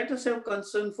reminded, let us have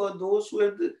concern for those who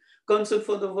have the concern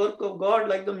for the work of God,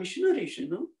 like the missionaries,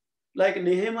 Like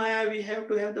Nehemiah, we have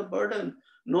to have the burden,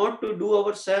 not to do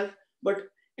ourselves, but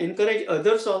encourage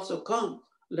others also. Come,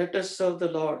 let us serve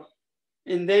the Lord.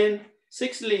 And then,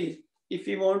 sixthly, if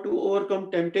we want to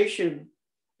overcome temptation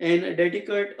and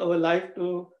dedicate our life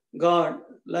to God,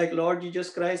 like Lord Jesus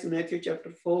Christ, Matthew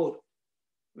chapter 4,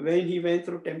 when he went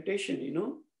through temptation,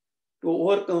 to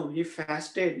overcome, he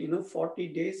fasted, 40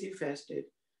 days he fasted.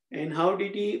 And how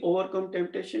did he overcome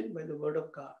temptation? By the word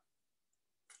of God.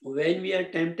 When we are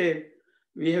tempted,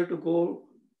 we have to go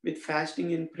with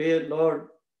fasting and prayer. Lord,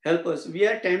 help us. We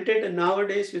are tempted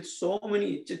nowadays with so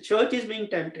many. The church is being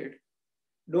tempted.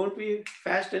 Don't we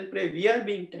fast and pray? We are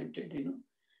being tempted,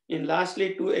 And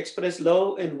lastly, to express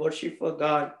love and worship for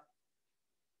God.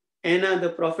 Anna, the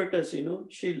prophetess,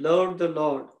 she loved the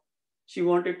Lord. She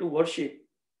wanted to worship.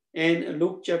 And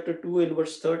Luke chapter 2 and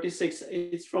verse 36,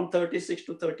 it's from 36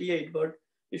 to 38, but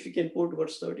if you can put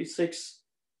verse 36.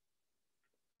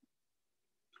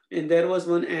 And there was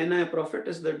one Anna, a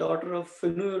prophetess, the daughter of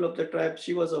Phanuel of the tribe.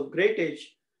 She was of great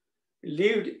age,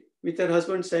 lived with her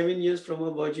husband 7 years from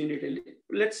her virginity.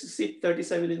 Let's see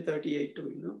 37 and 38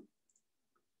 too,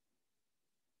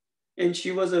 And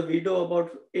she was a widow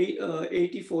about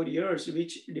 84 years,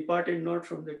 which departed not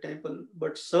from the temple,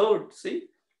 but served. See,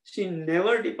 she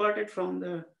never departed from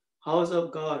the house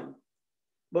of God,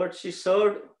 but she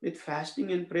served with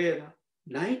fasting and prayer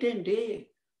night and day.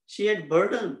 She had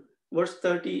burden. Verse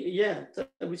 30,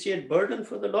 she had burden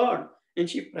for the Lord, and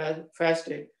she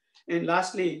fasted. And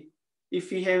lastly,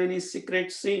 if we have any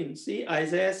secret sin, see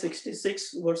Isaiah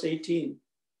 66, verse 18.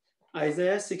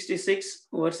 Isaiah 66,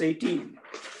 verse 18.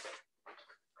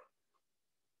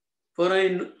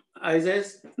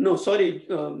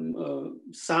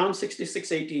 Psalm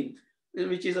 66, 18,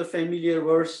 which is a familiar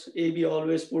verse. AB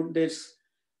always put this,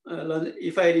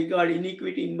 if I regard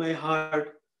iniquity in my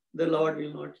heart, the Lord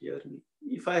will not hear me.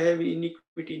 If I have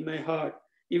iniquity in my heart,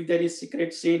 if there is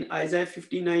secret sin, Isaiah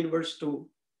 59, verse 2.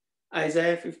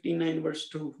 Isaiah 59, verse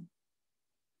 2.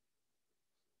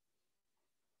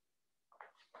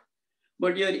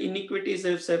 But your iniquities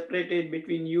have separated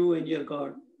between you and your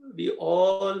God. We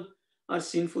all are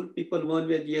sinful people one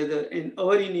way or the other, and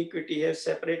our iniquity has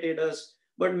separated us.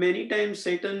 But many times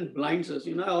Satan blinds us.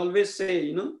 I always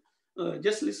say,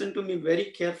 just listen to me very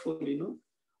carefully.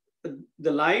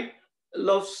 The light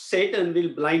of Satan will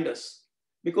blind us,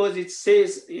 because it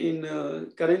says in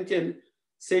Corinthians,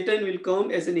 Satan will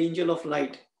come as an angel of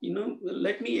light.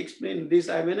 Let me explain this.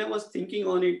 When I was thinking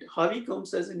on it, how he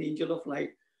comes as an angel of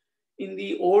light. In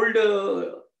the old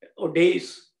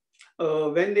days,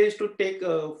 when they used to take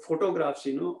photographs,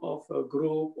 of a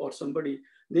group or somebody,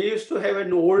 they used to have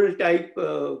an old type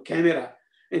camera,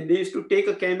 and they used to take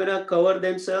a camera, cover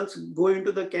themselves, go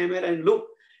into the camera and look.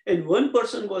 And one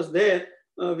person was there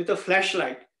with a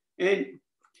flashlight, and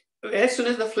As soon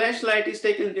as the flashlight is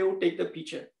taken, they would take the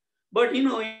picture. But in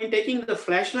taking the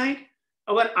flashlight,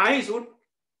 our eyes would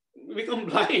become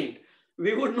blind.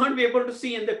 We would not be able to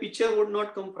see, and the picture would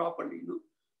not come properly.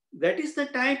 That is the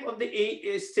type of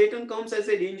the Satan comes as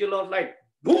an angel of light.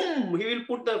 Boom! He will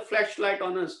put the flashlight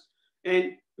on us,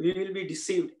 and we will be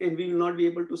deceived, and we will not be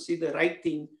able to see the right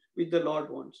thing which the Lord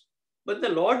wants. But the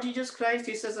Lord Jesus Christ,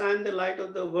 He says, "I am the light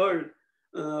of the world."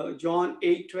 John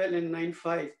 8:12 and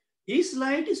 9:5. His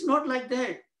light is not like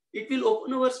that. It will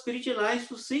open our spiritual eyes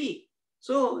to see.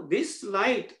 So this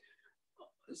light,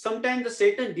 sometimes the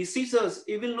Satan deceives us.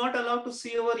 He will not allow to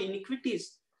see our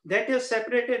iniquities that have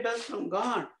separated us from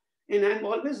God. And I'm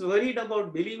always worried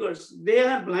about believers. They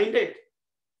are blinded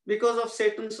because of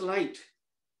Satan's light.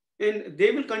 And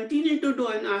they will continue to do,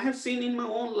 and I have seen in my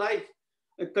own life,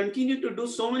 continue to do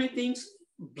so many things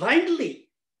blindly.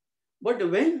 But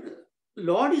when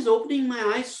Lord is opening my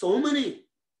eyes, so many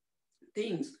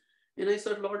things, and I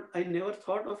said, Lord, I never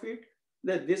thought of it,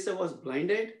 that this I was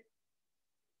blinded.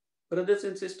 Brothers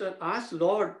and sisters, ask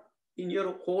Lord in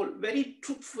your whole, very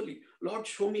truthfully, Lord,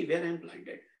 show me where I'm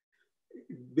blinded.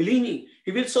 Believe me,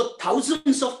 He will show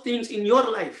thousands of things in your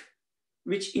life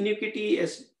which iniquity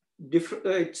has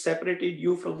separated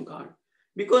you from God.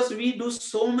 Because we do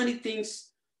so many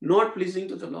things not pleasing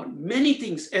to the Lord. Many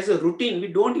things as a routine, we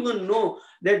don't even know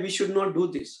that we should not do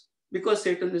this because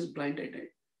Satan is blinded.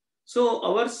 So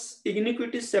our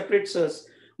iniquity separates us.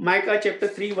 Micah chapter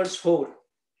 3 verse 4.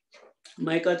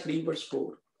 Micah 3 verse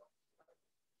 4.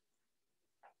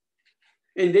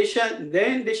 And they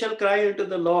shall cry unto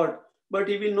the Lord, but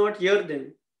He will not hear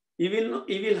them. He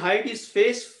will hide His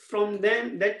face from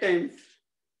them that time,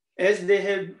 as they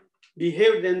have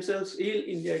behaved themselves ill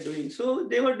in their doing. So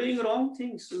they were doing wrong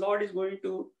things. Lord is going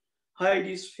to hide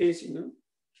His face,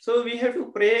 So we have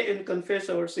to pray and confess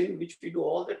our sin, which we do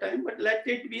all the time, but let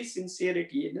it be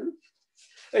sincerity,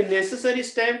 A necessary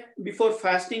step before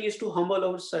fasting is to humble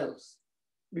ourselves.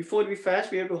 Before we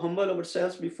fast, we have to humble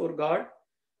ourselves before God.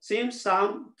 Same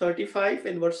Psalm 35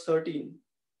 and verse 13.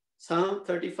 Psalm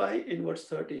 35 and verse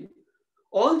 13.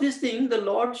 All these things the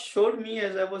Lord showed me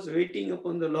as I was waiting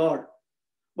upon the Lord.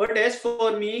 But as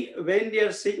for me, when they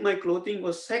are sick, my clothing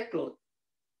was sackcloth.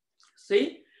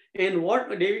 See? And what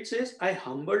David says, I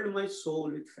humbled my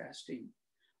soul with fasting.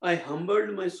 I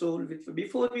humbled my soul with,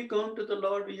 before we come to the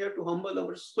Lord, we have to humble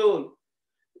our soul.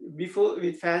 Before,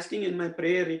 with fasting and my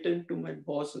prayer returned to my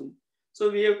bosom. So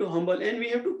we have to humble, and we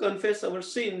have to confess our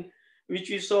sin, which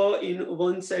we saw in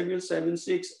 1 Samuel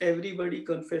 7:6. Everybody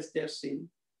confess their sin.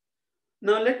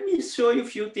 Now let me show you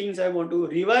a few things I want to.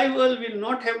 Revival will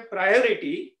not have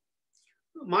priority.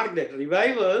 Mark that.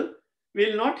 Revival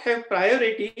will not have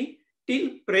priority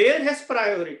till prayer has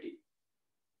priority.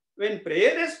 When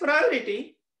prayer has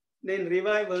priority, then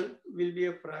revival will be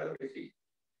a priority.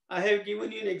 I have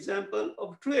given you an example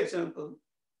of true example.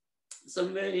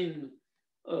 Somewhere in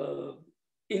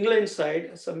England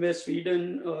side, somewhere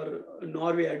Sweden or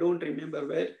Norway, I don't remember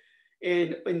where.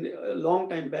 And a long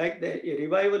time back, a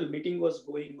revival meeting was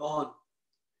going on.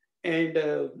 And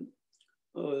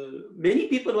many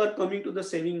people were coming to the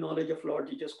saving knowledge of Lord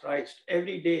Jesus Christ.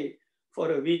 Every day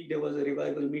for a week, there was a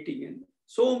revival meeting. And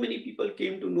so many people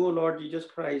came to know Lord Jesus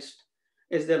Christ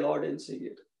as their Lord and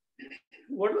Savior.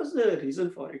 What was the reason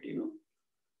for it,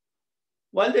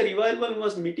 While the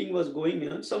revival meeting was going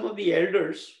on, some of the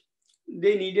elders,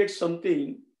 they needed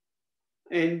something,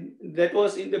 and that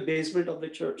was in the basement of the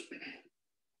church.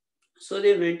 So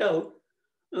they went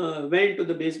to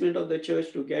the basement of the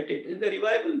church to get it. And the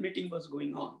revival meeting was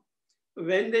going on.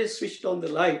 When they switched on the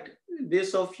light, they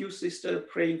saw a few sisters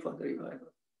praying for the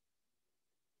revival.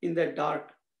 In that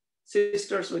dark,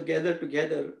 sisters were gathered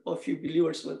together, a few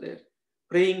believers were there,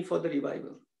 praying for the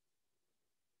revival.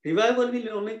 Revival will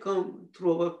only come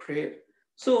through our prayer.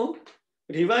 So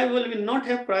revival will not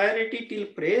have priority till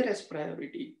prayer has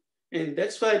priority. And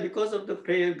that's why, because of the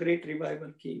prayer, great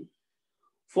revival came.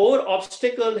 4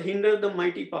 obstacles hinder the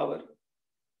mighty power.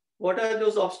 What are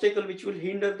those obstacles which will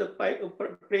hinder the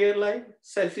prayer life?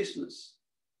 Selfishness,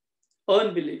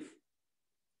 unbelief,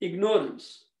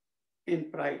 ignorance,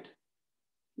 and pride.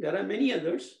 There are many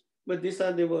others, but these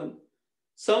are the one.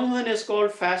 Someone has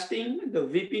called fasting the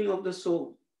weeping of the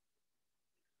soul.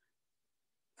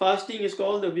 Fasting is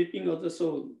called the weeping of the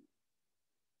soul.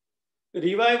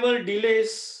 Revival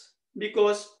delays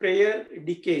because prayer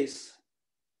decays.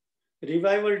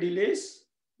 Revival delays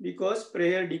because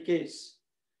prayer decays.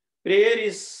 Prayer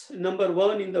is number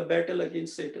 1 in the battle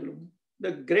against Satan.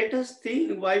 The greatest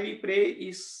thing why we pray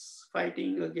is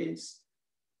fighting against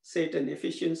Satan.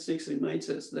 Ephesians 6 reminds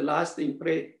us, the last thing,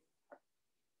 pray.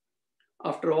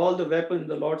 After all the weapon,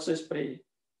 the Lord says pray.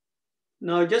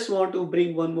 Now, I just want to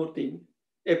bring one more thing.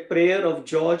 A prayer of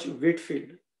George Whitfield,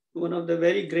 one of the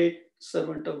very great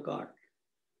servant of God.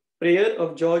 Prayer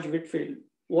of George Whitfield.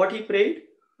 What he prayed?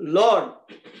 Lord,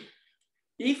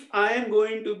 if I am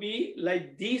going to be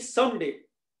like thee someday,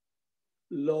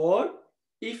 Lord,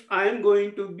 if I am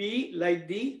going to be like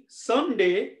thee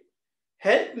someday,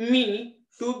 help me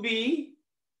to be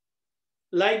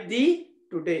like thee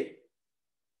today.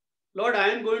 Lord, I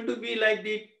am going to be like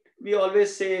thee. We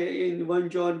always say in 1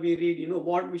 John, we read,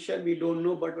 what we shall, we don't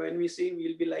know, but when we see,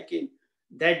 we'll be like him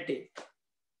that day.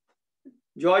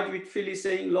 George Whitfield is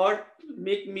saying, Lord,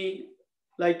 make me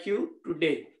like you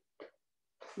today.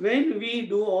 When we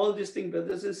do all these things,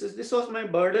 brothers and sisters, this was my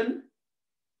burden.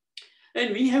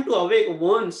 And we have to awake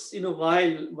once in a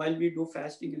while we do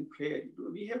fasting and prayer.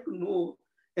 We have to know,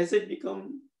 has it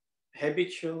become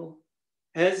habitual?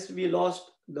 Has we lost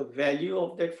the value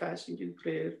of that fasting and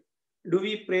prayer? Do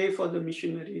we pray for the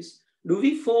missionaries? Do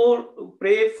we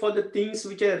pray for the things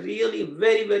which are really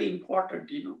very, very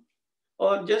important,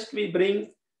 Or just we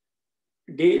bring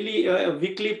daily,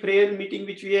 weekly prayer meeting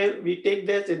which we have, we take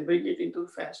that and bring it into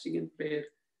fasting and prayer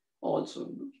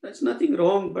also. That's nothing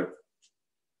wrong, but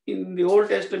in the Old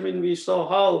Testament, we saw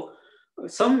how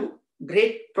some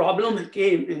great problem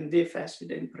came and they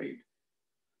fasted and prayed.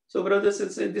 So, brothers and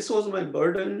sisters, this was my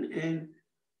burden, and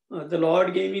the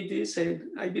Lord gave me this, and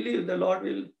I believe the Lord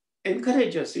will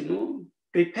encourage us,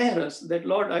 prepare us that,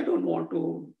 Lord, I don't want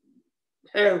to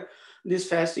have this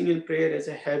fasting and prayer as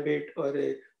a habit or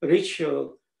a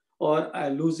ritual, or I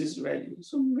lose its value.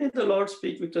 So, may the Lord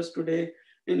speak with us today,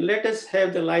 and let us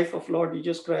have the life of Lord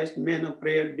Jesus Christ, man of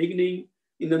prayer, beginning,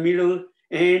 in the middle,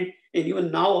 and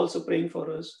even now also praying for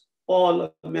us.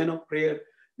 All a man of prayer.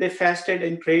 They fasted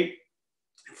and prayed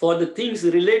for the things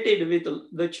related with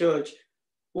the church.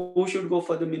 Who should go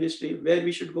for the ministry, where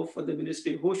we should go for the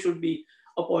ministry, who should be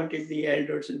appointed the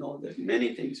elders and all that.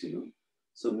 Many things.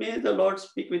 So may the Lord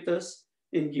speak with us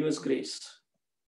and give us grace.